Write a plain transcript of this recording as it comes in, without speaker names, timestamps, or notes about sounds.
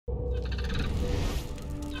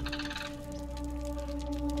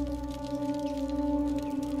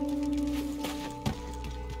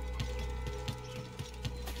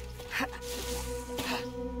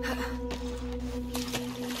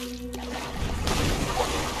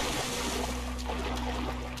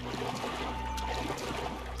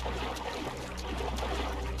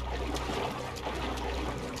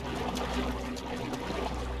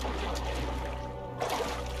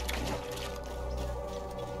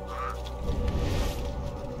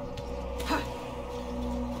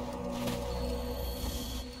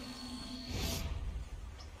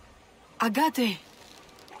Agate!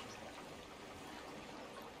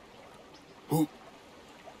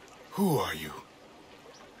 Who are you?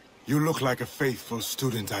 You look like a faithful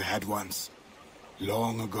student I had once.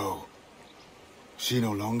 Long ago. She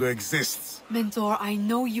no longer exists. Mentor, I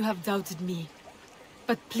know you have doubted me.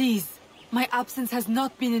 But please, my absence has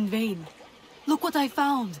not been in vain. Look what I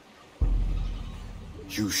found.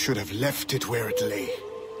 You should have left it where it lay.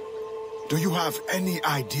 Do you have any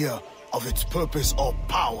idea of its purpose or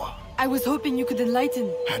power? I was hoping you could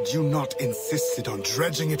enlighten. Had you not insisted on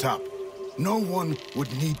dredging it up, no one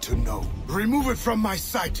would need to know. Remove it from my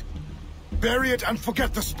sight. Bury it and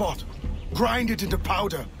forget the spot. Grind it into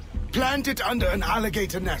powder. Plant it under an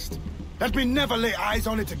alligator nest. Let me never lay eyes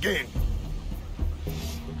on it again.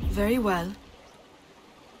 Very well.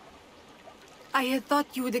 I had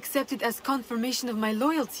thought you would accept it as confirmation of my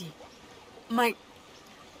loyalty.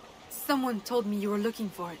 Someone told me you were looking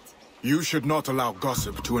for it. You should not allow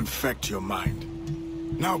gossip to infect your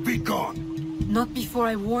mind. Now be gone. Not before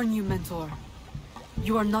I warn you, Mentor.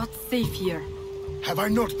 You are not safe here. Have I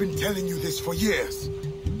not been telling you this for years?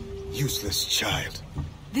 Useless child.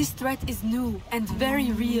 This threat is new and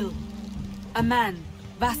very real. A man,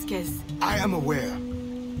 Vasquez. I am aware.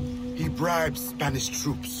 He bribes Spanish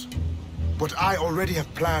troops. But I already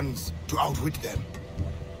have plans to outwit them.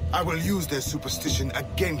 I will use their superstition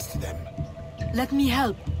against them. Let me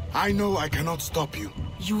help. I know I cannot stop you.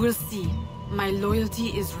 You will see. My loyalty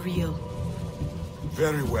is real.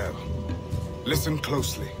 Very well. Listen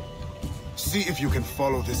closely. See if you can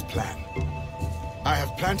follow this plan. I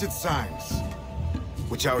have planted signs,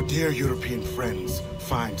 which our dear European friends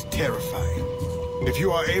find terrifying. If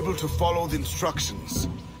you are able to follow the instructions,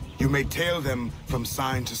 you may tail them from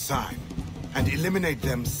sign to sign, and eliminate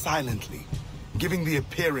them silently, giving the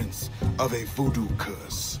appearance of a voodoo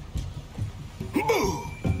curse. Boo!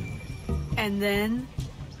 And then?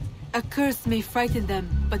 A curse may frighten them,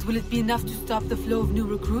 but will it be enough to stop the flow of new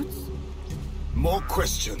recruits? More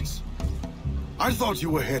questions? I thought you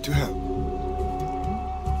were here to help.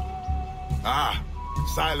 Ah,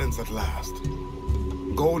 silence at last.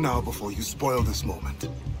 Go now before you spoil this moment.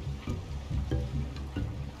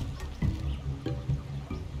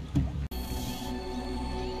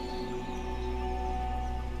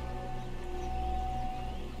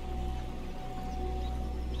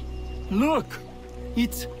 Look!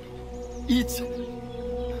 It's...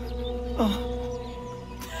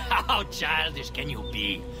 How childish can you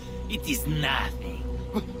be? It is nothing.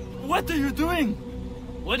 What are you doing?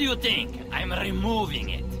 What do you think? I'm removing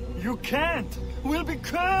it. You can't! We'll be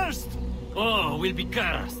cursed! Oh, we'll be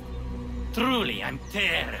cursed. Truly, I'm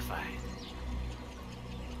terrified.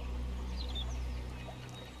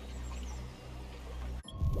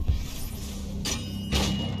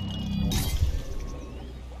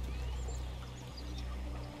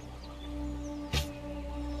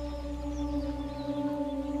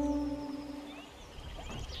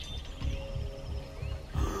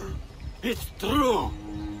 It's true!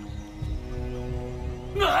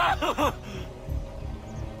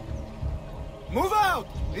 Move out!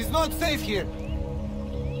 It's not safe here!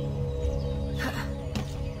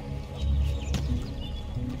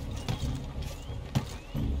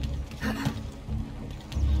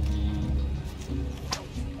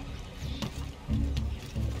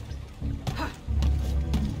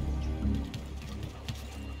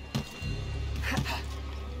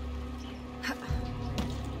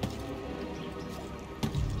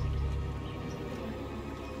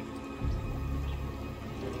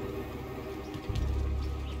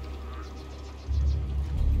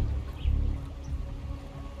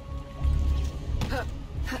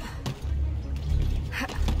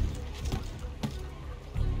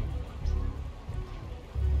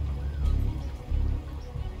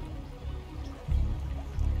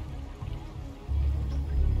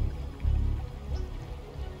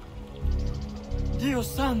 Dio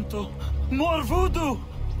santo! More voodoo!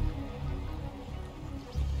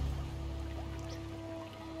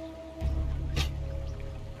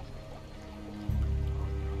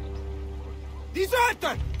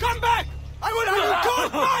 Deserter! Come back! I will have you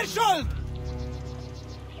court-martialed!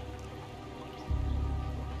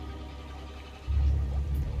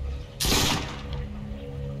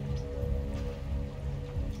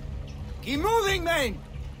 Keep moving, men!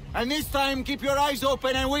 And this time, keep your eyes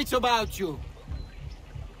open and wits about you.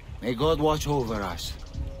 May God watch over us.